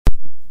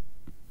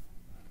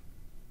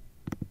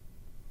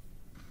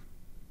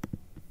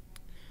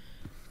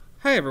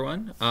Hi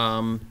everyone.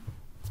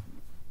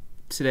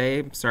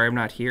 Today, sorry I'm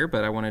not here,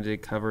 but I wanted to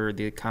cover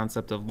the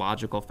concept of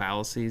logical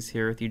fallacies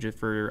here with you just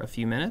for a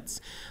few minutes.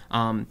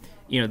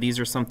 These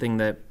are something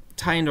that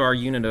tie into our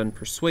unit on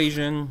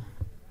persuasion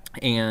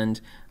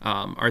and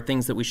are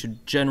things that we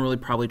should generally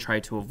probably try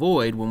to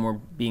avoid when we're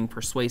being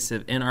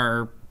persuasive in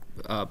our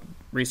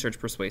research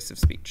persuasive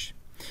speech.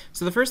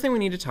 So the first thing we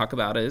need to talk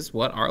about is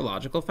what are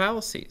logical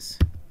fallacies?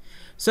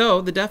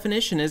 So the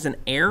definition is an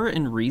error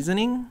in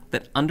reasoning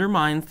that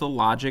undermines the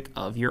logic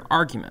of your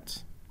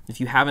argument. If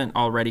you haven't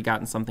already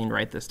gotten something to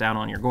write this down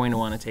on, you're going to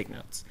want to take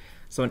notes.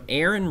 So an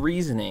error in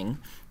reasoning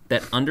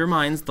that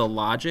undermines the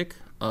logic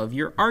of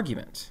your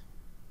argument.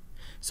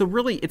 So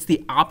really, it's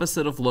the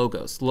opposite of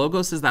logos.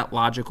 Logos is that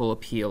logical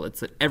appeal.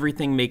 It's that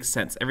everything makes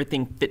sense.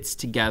 Everything fits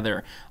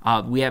together.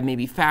 We have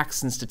maybe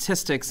facts and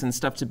statistics and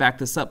stuff to back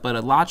this up, but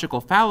a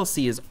logical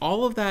fallacy is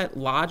all of that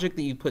logic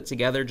that you put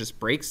together just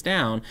breaks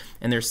down,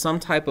 and there's some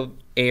type of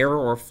error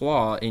or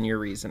flaw in your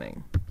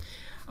reasoning.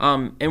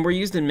 And we're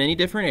used in many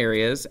different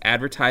areas.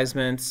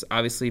 Advertisements,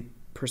 obviously,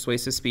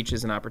 persuasive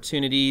speeches and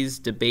opportunities,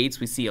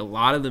 debates. We see a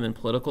lot of them in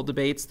political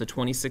debates, the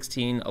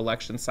 2016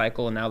 election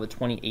cycle and now the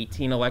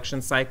 2018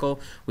 election cycle.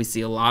 We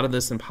see a lot of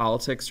this in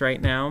politics right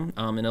now,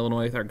 in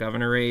Illinois with our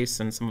governor race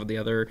and some of the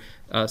other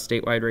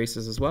statewide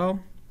races as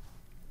well.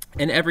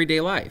 And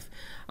everyday life,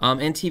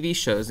 and TV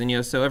shows.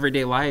 And so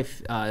everyday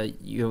life,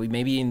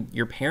 maybe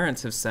your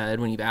parents have said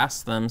when you've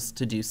asked them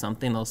to do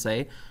something, they'll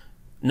say,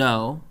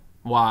 no,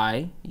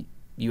 why?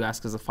 You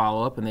ask as a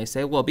follow-up, and they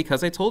say, well,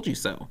 because I told you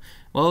so.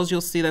 Well, as you'll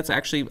see, that's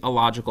actually a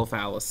logical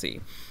fallacy.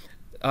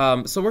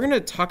 So we're going to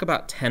talk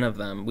about 10 of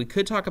them. We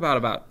could talk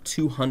about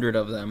 200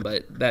 of them,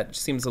 but that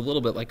seems a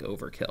little bit like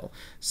overkill.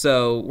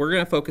 So we're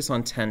going to focus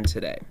on 10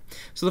 today.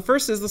 So the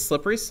first is the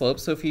slippery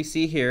slope. So if you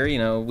see here,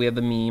 we have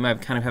the meme. I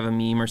kind of have a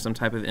meme or some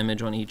type of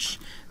image on each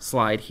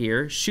slide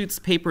here. Shoots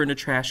paper into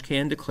trash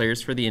can,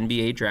 declares for the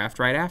NBA draft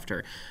right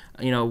after.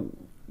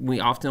 We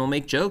often will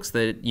make jokes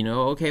that,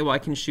 okay, well, I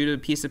can shoot a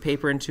piece of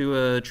paper into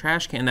a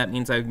trash can. That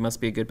means I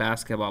must be a good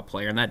basketball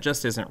player, and that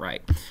just isn't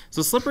right.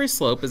 So slippery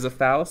slope is a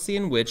fallacy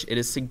in which it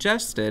is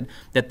suggested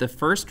that the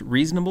first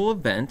reasonable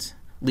event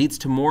leads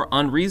to more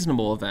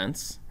unreasonable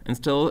events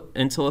until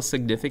a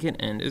significant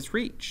end is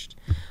reached.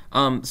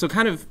 So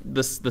kind of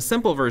the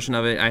simple version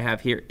of it I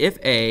have here,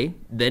 if A,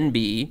 then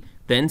B,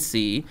 then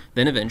C,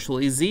 then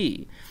eventually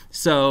Z.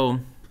 So,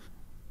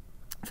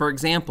 for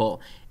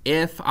example,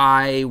 if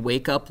I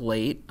wake up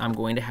late, I'm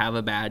going to have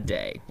a bad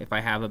day. If I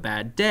have a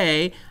bad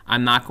day,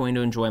 I'm not going to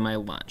enjoy my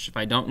lunch. If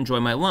I don't enjoy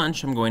my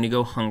lunch, I'm going to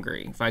go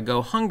hungry. If I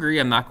go hungry,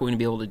 I'm not going to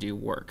be able to do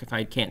work. If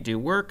I can't do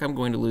work, I'm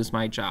going to lose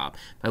my job.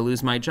 If I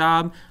lose my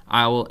job,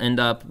 I will end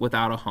up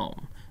without a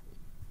home.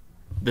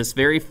 This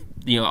very,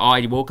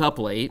 I woke up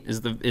late is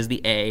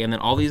the A, and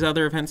then all these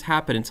other events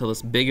happen until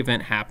this big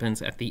event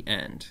happens at the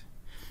end.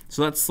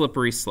 So that's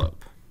slippery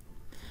slope.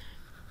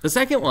 The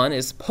second one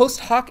is post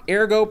hoc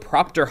ergo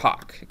propter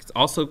hoc. It's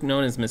also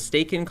known as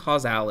mistaken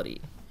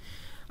causality.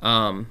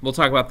 We'll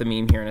talk about the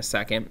meme here in a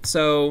second.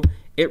 So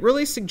it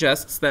really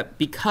suggests that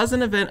because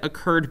an event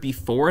occurred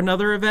before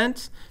another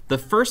event, the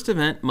first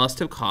event must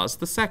have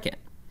caused the second.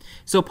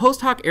 So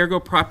post hoc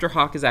ergo propter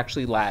hoc is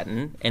actually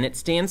Latin, and it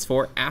stands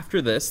for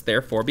after this,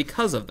 therefore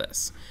because of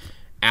this.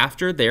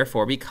 After,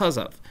 therefore because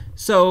of.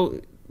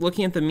 So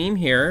looking at the meme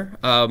here,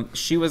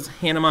 she was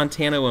Hannah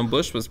Montana when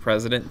Bush was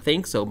president.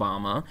 Thanks,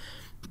 Obama.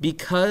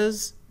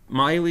 Because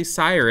Miley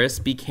Cyrus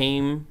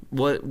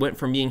went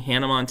from being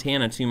Hannah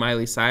Montana to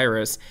Miley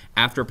Cyrus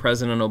after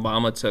President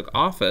Obama took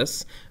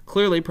office,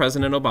 clearly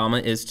President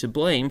Obama is to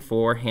blame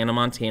for Hannah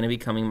Montana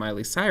becoming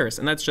Miley Cyrus,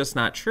 and that's just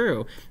not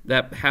true.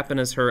 That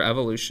happened as her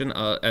evolution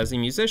as a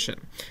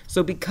musician.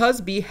 So because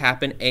B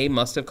happened, A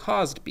must have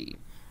caused B.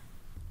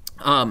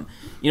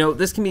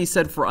 This can be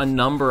said for a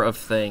number of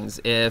things.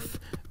 If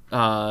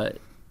a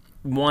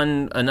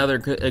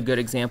good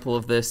example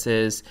of this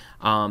is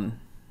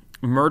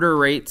murder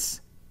rates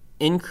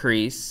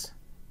increase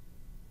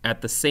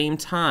at the same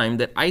time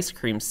that ice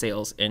cream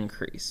sales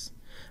increase.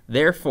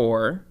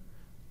 Therefore,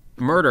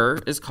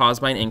 murder is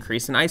caused by an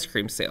increase in ice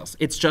cream sales.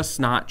 It's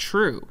just not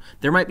true.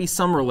 There might be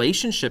some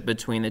relationship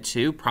between the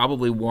two,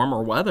 probably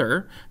warmer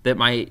weather that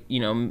might,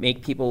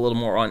 make people a little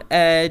more on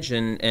edge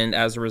and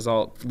as a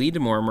result lead to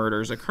more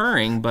murders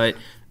occurring, but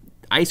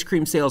ice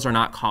cream sales are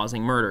not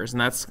causing murders, and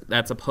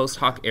that's a post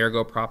hoc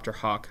ergo propter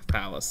hoc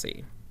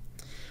fallacy.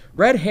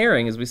 Red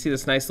herring, as we see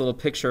this nice little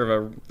picture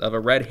of a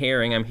red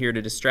herring, I'm here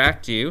to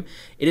distract you.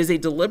 It is a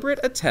deliberate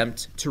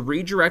attempt to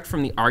redirect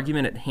from the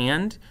argument at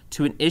hand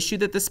to an issue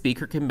that the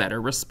speaker can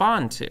better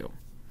respond to.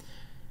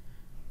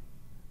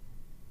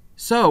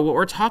 So what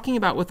we're talking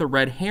about with a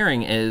red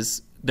herring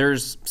is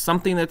there's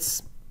some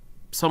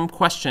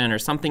question or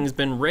something's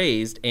been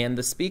raised, and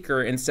the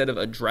speaker, instead of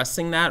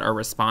addressing that or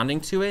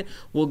responding to it,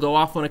 will go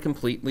off on a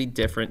completely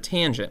different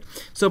tangent.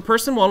 So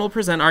person one will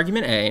present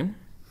argument A.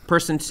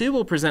 Person 2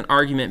 will present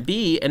argument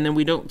B, and then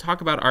we don't talk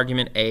about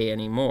argument A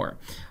anymore.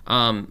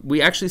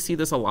 We actually see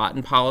this a lot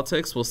in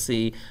politics. We'll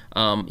see,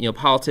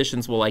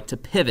 politicians will like to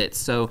pivot.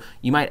 So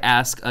you might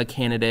ask a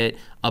candidate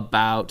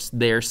about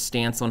their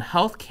stance on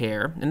health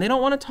care, and they don't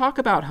want to talk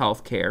about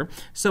health care.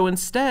 So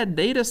instead,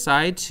 they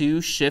decide to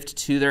shift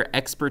to their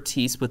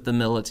expertise with the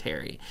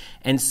military.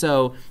 And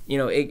so,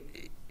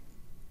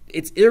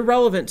 it's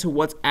irrelevant to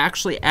what's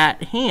actually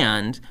at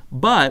hand,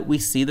 but we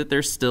see that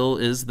there still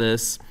is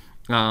this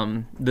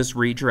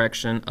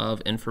redirection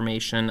of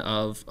information,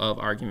 of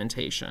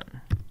argumentation.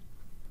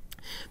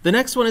 The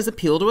next one is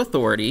appeal to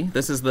authority.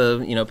 This is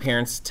the,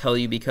 parents tell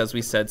you because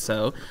we said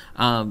so.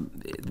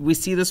 We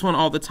see this one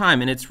all the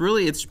time, and it's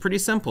pretty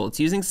simple.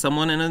 It's using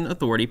someone in an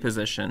authority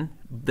position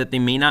that they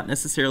may not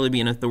necessarily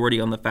be an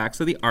authority on the facts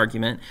of the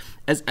argument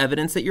as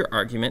evidence that your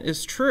argument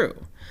is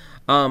true.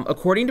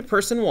 According to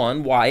person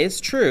 1, Y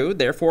is true,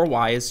 therefore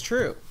Y is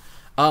true.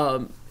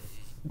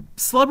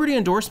 Celebrity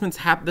endorsements,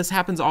 this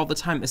happens all the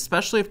time,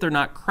 especially if they're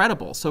not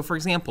credible. So, for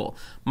example,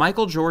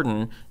 Michael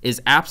Jordan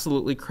is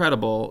absolutely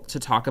credible to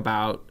talk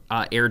about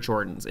Air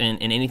Jordans and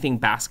anything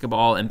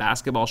basketball and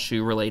basketball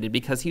shoe related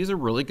because he's a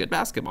really good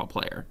basketball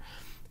player.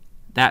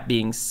 That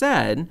being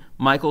said,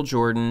 Michael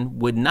Jordan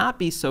would not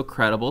be so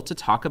credible to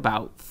talk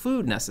about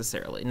food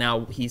necessarily.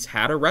 Now, he's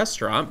had a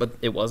restaurant, but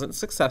it wasn't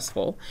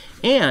successful.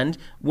 And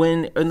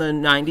when in the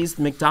 90s,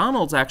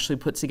 McDonald's actually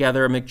put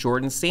together a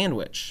McJordan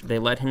sandwich. They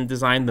let him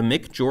design the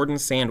McJordan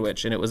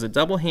sandwich, and it was a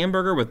double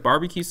hamburger with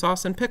barbecue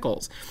sauce and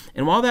pickles.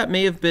 And while that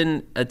may have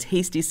been a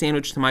tasty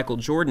sandwich to Michael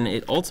Jordan,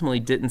 it ultimately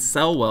didn't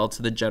sell well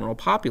to the general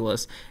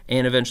populace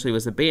and eventually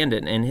was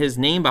abandoned. And his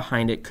name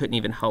behind it couldn't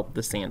even help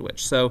the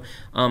sandwich. So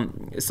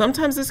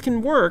sometimes this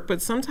can work, but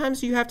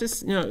sometimes you have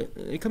to,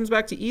 it comes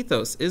back to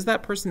ethos. Is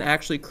that person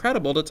actually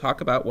credible to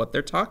talk about what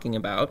they're talking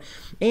about?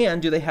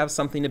 And do they have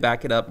something to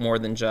back it up more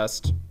than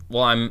just,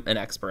 well, I'm an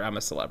expert, I'm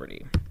a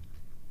celebrity?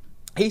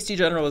 Hasty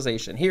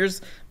generalization.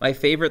 Here's my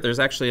favorite. There's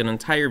actually an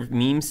entire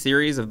meme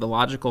series of the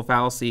logical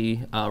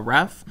fallacy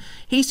ref.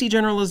 Hasty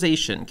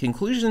generalization.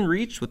 Conclusion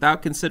reached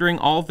without considering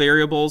all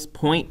variables.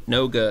 Point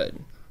no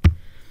good.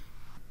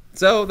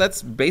 So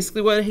that's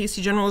basically what a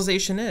hasty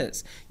generalization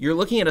is. You're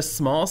looking at a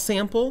small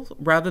sample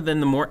rather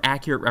than the more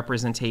accurate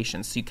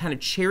representation. So you kind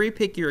of cherry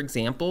pick your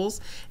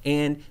examples,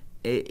 and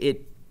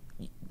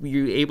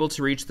you're able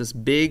to reach this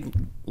big,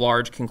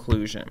 large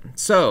conclusion.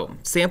 So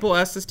sample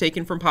S is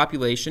taken from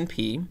population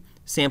P.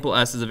 Sample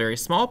S is a very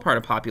small part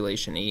of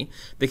population E.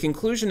 The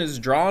conclusion is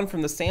drawn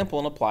from the sample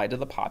and applied to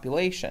the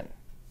population.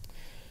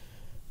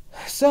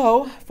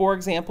 So, for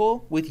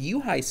example, with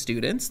U-High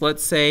students,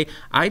 let's say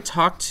I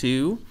talked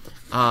to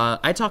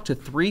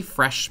 3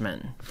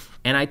 freshmen,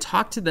 and I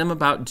talked to them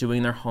about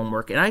doing their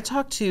homework, and I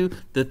talked to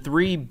the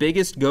 3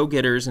 biggest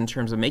go-getters in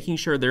terms of making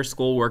sure their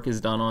schoolwork is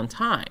done on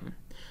time.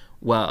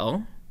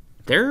 Well,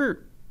 they're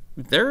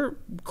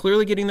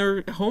clearly getting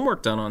their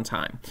homework done on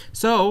time.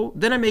 So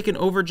then I make an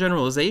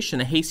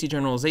overgeneralization, a hasty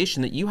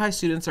generalization, that U-High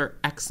students are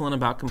excellent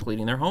about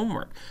completing their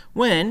homework.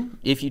 When,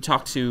 if you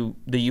talk to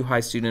the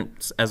U-High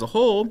students as a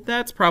whole,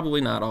 that's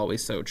probably not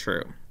always so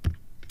true.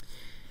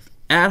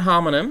 Ad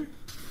hominem.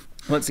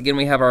 Once again,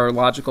 we have our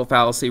logical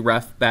fallacy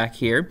ref back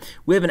here.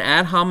 We have an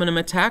ad hominem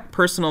attack.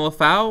 Personal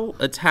foul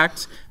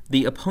attacked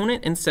the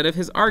opponent instead of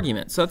his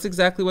argument. So that's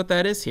exactly what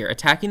that is here,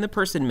 attacking the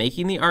person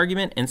making the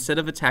argument instead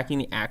of attacking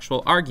the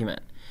actual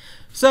argument.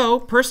 So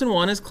person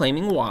 1 is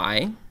claiming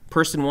Y.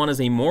 Person 1 is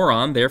a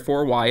moron,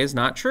 therefore Y is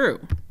not true.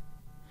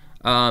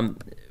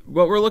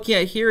 What we're looking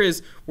at here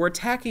is we're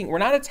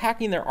not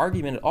attacking their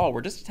argument at all.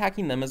 We're just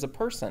attacking them as a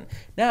person.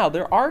 Now,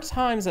 there are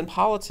times in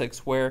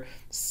politics where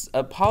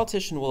a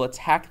politician will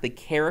attack the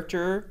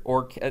character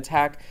or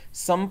attack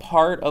some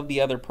part of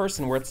the other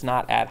person where it's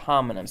not ad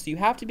hominem. So you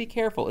have to be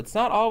careful. It's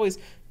not always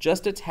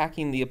just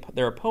attacking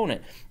their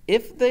opponent.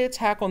 If the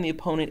attack on the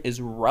opponent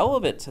is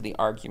relevant to the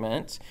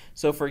argument,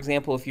 so for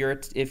example, if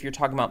you're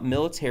talking about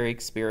military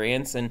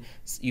experience and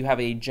you have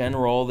a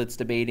general that's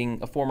debating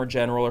a former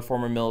general or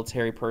former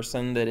military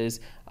person that is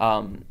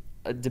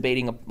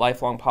debating a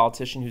lifelong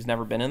politician who's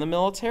never been in the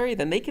military,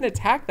 then they can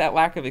attack that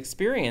lack of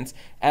experience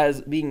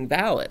as being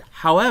valid.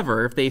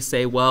 However, if they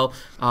say, well,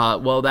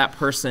 that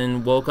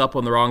person woke up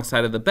on the wrong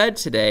side of the bed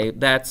today,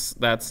 that's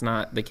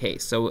not the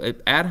case. So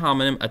ad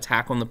hominem,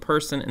 attack on the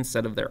person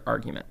instead of their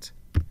argument.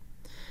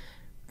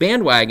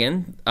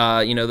 Bandwagon,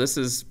 this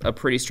is a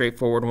pretty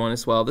straightforward one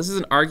as well. This is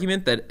an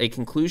argument that a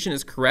conclusion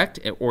is correct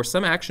or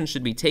some action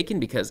should be taken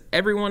because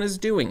everyone is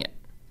doing it.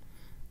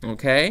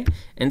 Okay?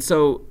 And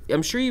so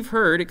I'm sure you've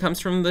heard, it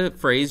comes from the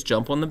phrase,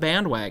 jump on the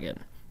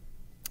bandwagon.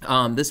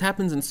 This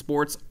happens in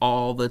sports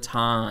all the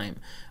time.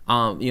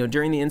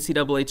 During the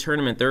NCAA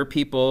tournament, there are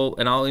people,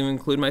 and I'll even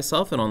include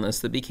myself in on this,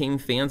 that became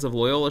fans of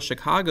Loyola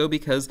Chicago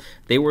because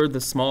they were the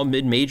small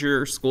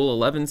mid-major school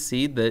 11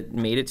 seed that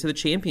made it to the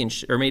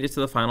championship or made it to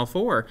the Final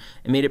Four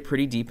and made it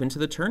pretty deep into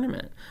the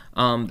tournament.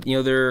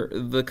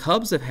 The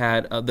Cubs have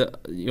had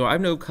I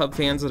know Cub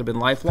fans that have been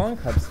lifelong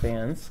Cubs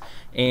fans,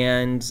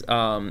 and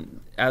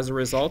as a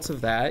result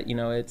of that,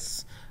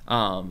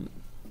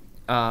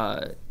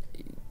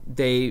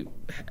 they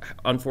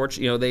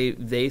unfortunately,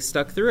 they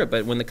stuck through it.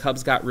 But when the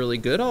Cubs got really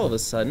good all of a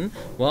sudden,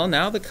 well,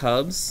 now the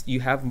Cubs,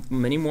 you have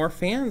many more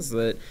fans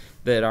that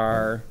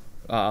are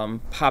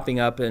popping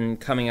up and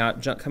coming out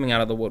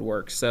of the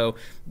woodwork. So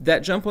that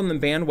jump on the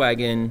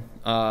bandwagon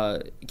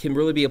can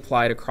really be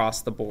applied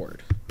across the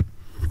board.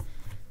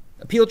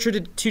 Appeal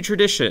to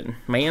tradition.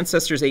 My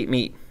ancestors ate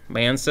meat.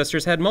 My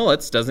ancestors had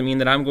mullets. Doesn't mean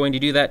that I'm going to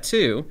do that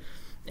too.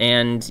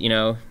 And,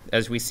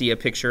 as we see a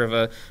picture of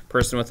a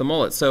person with a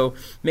mullet. So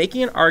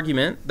making an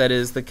argument that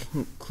is the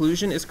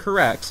conclusion is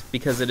correct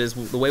because it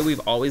is the way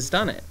we've always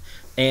done it.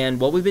 And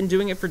we've been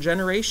doing it for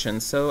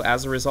generations. So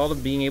as a result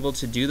of being able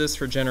to do this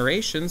for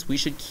generations, we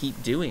should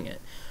keep doing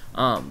it.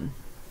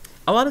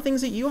 A lot of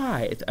things at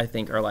UI, I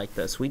think, are like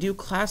this. We do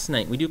class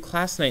night. We do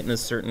class night in a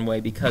certain way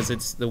because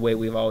it's the way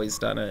we've always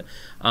done it.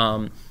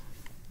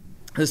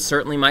 This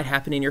certainly might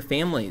happen in your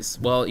families.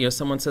 Well,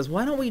 someone says,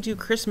 why don't we do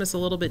Christmas a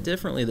little bit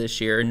differently this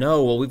year?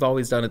 No, well, we've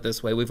always done it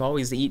this way. We've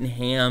always eaten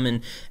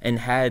ham and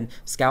had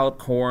scalloped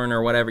corn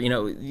or whatever.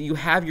 You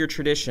have your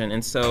tradition.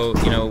 And so,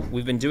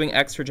 we've been doing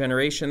X for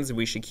generations.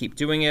 We should keep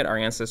doing it. Our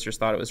ancestors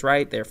thought it was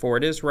right. Therefore,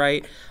 it is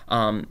right.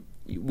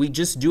 We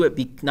just do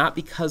it not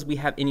because we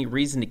have any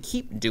reason to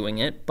keep doing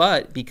it,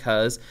 but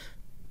because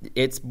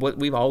it's what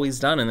we've always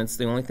done, and it's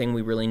the only thing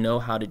we really know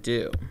how to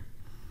do.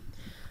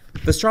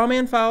 The straw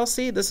man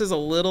fallacy, this is a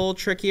little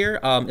trickier.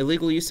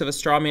 Illegal use of a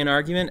straw man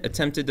argument,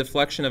 attempted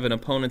deflection of an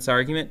opponent's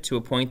argument to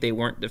a point they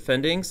weren't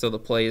defending, so the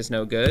play is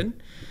no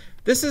good.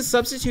 This is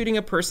substituting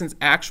a person's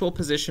actual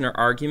position or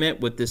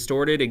argument with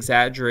distorted,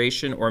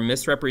 exaggeration, or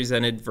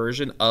misrepresented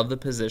version of the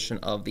position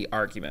of the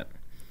argument.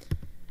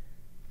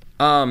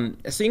 So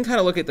you can kind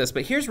of look at this,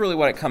 but here's really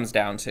what it comes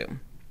down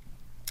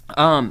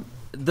to.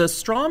 The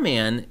straw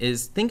man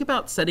is, think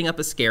about setting up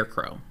a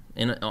scarecrow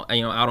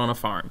out on a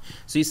farm.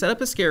 So you set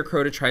up a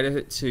scarecrow to try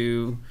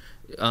to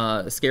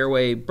scare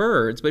away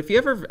birds, but if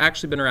you've ever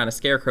actually been around a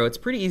scarecrow, it's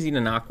pretty easy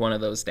to knock one of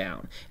those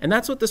down. And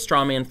that's what the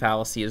straw man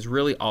fallacy is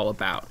really all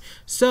about.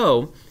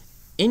 So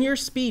in your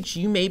speech,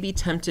 you may be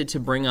tempted to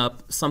bring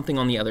up something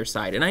on the other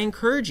side, and I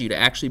encourage you to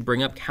actually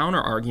bring up counter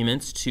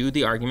arguments to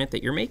the argument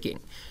that you're making.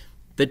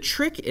 The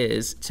trick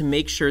is to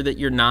make sure that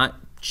you're not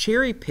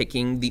cherry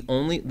picking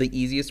the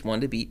easiest one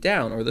to beat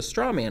down, or the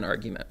straw man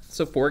argument.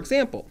 So for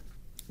example,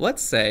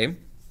 let's say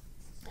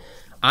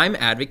I'm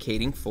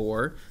advocating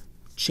for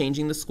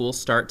changing the school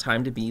start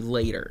time to be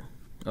later,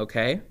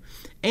 okay?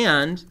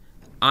 And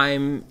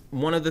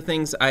one of the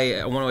things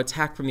I want to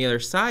attack from the other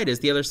side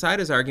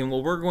is arguing,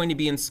 well, we're going to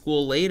be in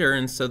school later,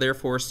 and so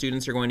therefore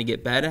students are going to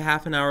get bed a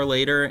half an hour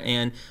later,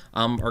 and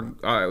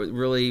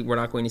really we're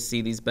not going to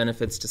see these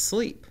benefits to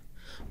sleep.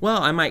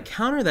 Well, I might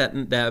counter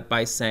that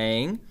by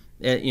saying,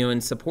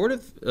 in support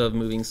of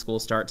moving school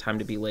start time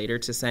to be later,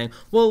 to saying,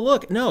 well,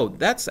 look, no,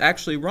 that's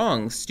actually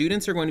wrong.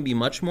 Students are going to be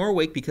much more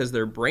awake because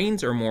their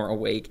brains are more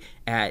awake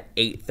at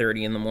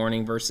 8:30 in the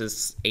morning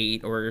versus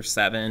 8 or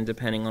 7,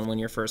 depending on when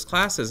your first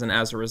class is, and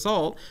as a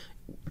result,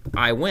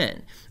 I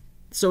win.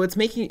 So it's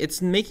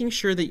making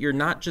sure that you're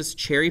not just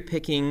cherry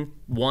picking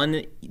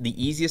the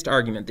easiest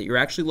argument, that you're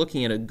actually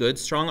looking at a good,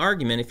 strong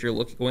argument if you're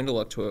going to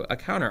look to a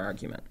counter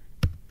argument.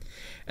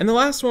 And the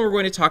last one we're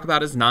going to talk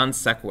about is non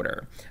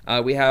sequitur.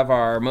 We have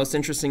our most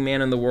interesting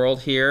man in the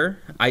world here.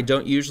 I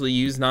don't usually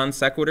use non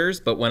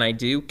sequiturs, but when I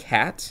do,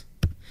 cat.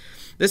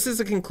 This is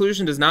a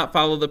conclusion does not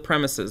follow the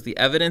premises. The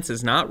evidence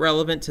is not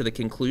relevant to the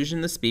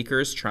conclusion the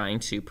speaker is trying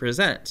to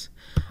present.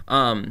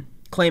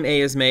 Claim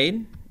A is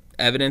made.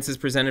 Evidence is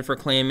presented for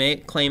claim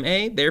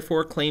A.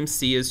 Therefore, claim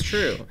C is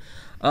true.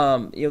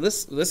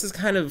 This is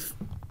kind of...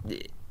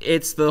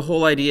 It's the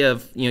whole idea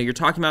of, you're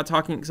talking about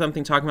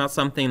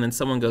something, and then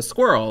someone goes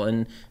squirrel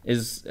and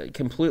is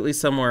completely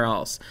somewhere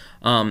else.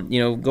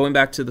 Going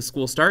back to the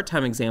school start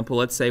time example,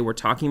 let's say we're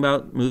talking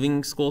about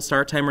moving school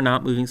start time or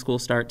not moving school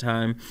start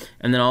time,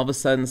 and then all of a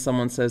sudden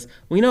someone says,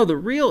 well, the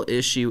real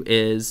issue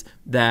is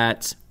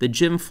that the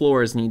gym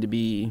floors need to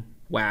be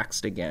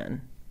waxed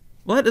again.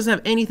 Well, that doesn't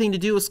have anything to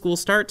do with school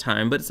start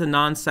time, but it's a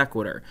non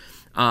sequitur.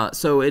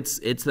 So it's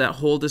that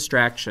whole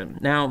distraction.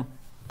 Now,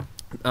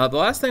 the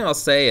last thing I'll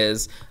say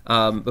is,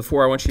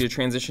 before I want you to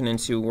transition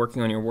into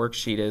working on your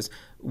worksheet, is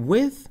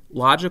with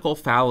logical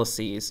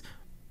fallacies,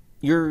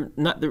 you're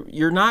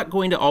not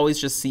going to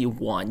always just see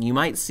one. You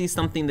might see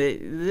something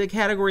that the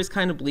categories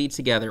kind of bleed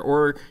together,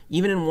 or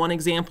even in one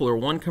example or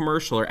one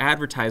commercial or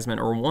advertisement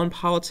or one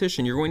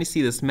politician, you're going to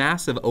see this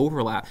massive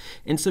overlap.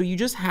 And so you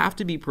just have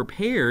to be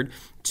prepared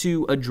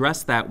to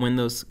address that when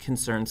those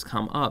concerns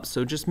come up.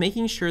 So just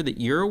making sure that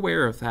you're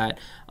aware of that.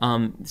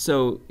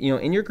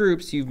 In your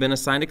groups, you've been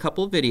assigned a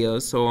couple of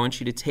videos, so I want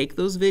you to take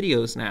those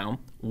videos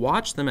now,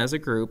 watch them as a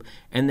group,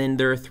 and then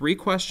there are 3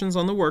 questions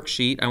on the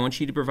worksheet. I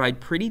want you to provide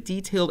pretty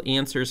detailed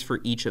answers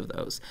for each of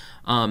those.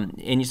 So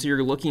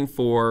you're looking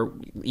for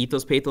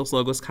Ethos, Pathos,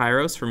 Logos,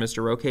 Kairos for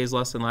Mr. Roque's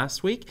lesson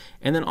last week,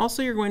 and then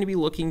also you're going to be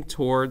looking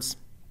towards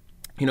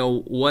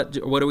what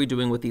are we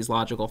doing with these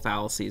logical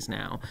fallacies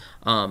now?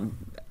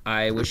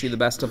 I wish you the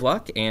best of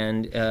luck,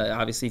 and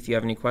obviously if you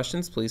have any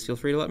questions, please feel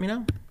free to let me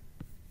know.